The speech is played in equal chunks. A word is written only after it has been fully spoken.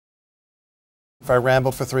If I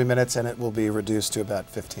ramble for 3 minutes, and it will be reduced to about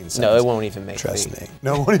 15 seconds. No, it won't even make Trust me.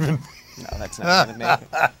 No, it won't even. No, that's not going to make it.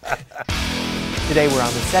 Today we're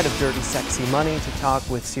on the set of Dirty Sexy Money to talk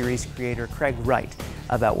with series creator Craig Wright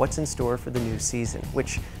about what's in store for the new season,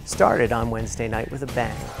 which started on Wednesday night with a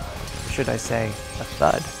bang. Or should I say, a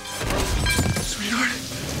thud. Sweetheart,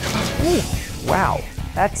 Ooh, wow,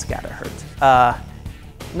 that's gotta hurt.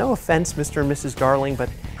 No offense, Mr. and Mrs. Darling, but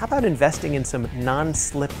how about investing in some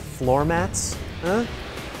non-slip floor mats? Huh?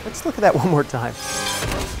 Let's look at that one more time.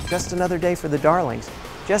 Just another day for the Darlings.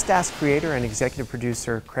 Just ask creator and executive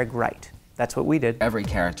producer Craig Wright. That's what we did. Every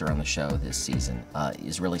character on the show this season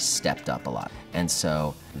is really stepped up a lot, and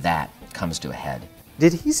so that comes to a head.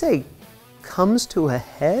 Did he say comes to a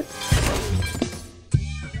head?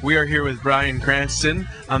 We are here with Bryan Cranston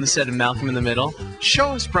on the set of Malcolm in the Middle. Show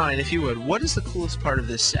us, Bryan, if you would, what is the coolest part of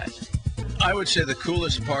this set? I would say the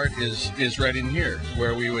coolest part is right in here,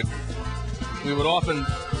 where we would often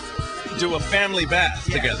do a family bath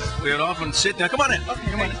together. We would often sit down. Come on in. Okay,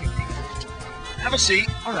 come on in. Have a seat.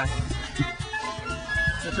 All right.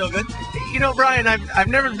 That feel good? You know, Bryan, I've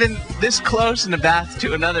never been this close in a bath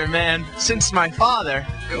to another man since my father.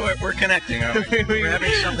 We're connecting, aren't we? We're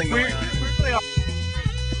having something going. We really are.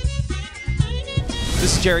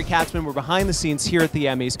 This is Gerry Katzman. We're behind the scenes here at the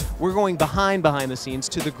Emmys. We're going behind the scenes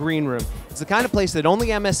to the green room. It's the kind of place that only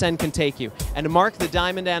MSN can take you. And to mark the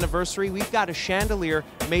diamond anniversary, we've got a chandelier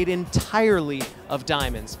made entirely of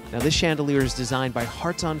diamonds. Now this chandelier is designed by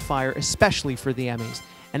Hearts on Fire especially for the Emmys.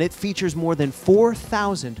 And it features more than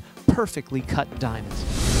 4,000 perfectly cut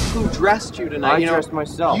diamonds. Who dressed you tonight? I dressed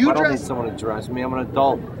myself. I don't need someone to dress me. I'm an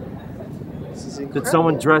adult. This is Did incredible.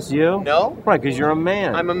 someone dress you? No. Right, because you're a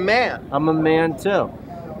man. I'm a man. I'm a man too.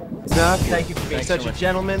 Exactly. Thank you for being such a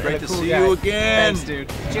gentleman. Great and a to cool see guy. you again. Thanks,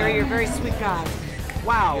 dude. Jerry, you're a very sweet guy.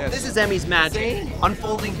 Wow, Yes. this is Emmys magic. See?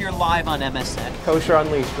 Unfolding here live on MSN. Kosher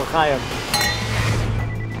Unleashed. L'chaim.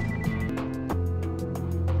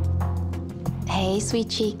 Hey, sweet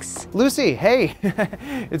cheeks. Lucy, hey.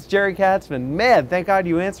 It's Gerry Katzman. Man, thank God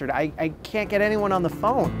you answered. I can't get anyone on the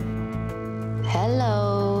phone.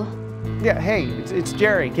 Hello. Yeah, hey, it's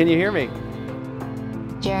Gerry. Can you hear me?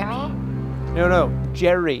 Jeremy? No,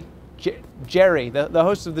 Gerry. Gerry, the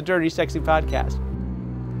host of the Dirty Sexy podcast.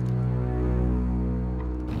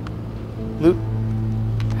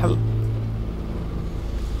 Hello.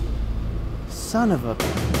 Son of a...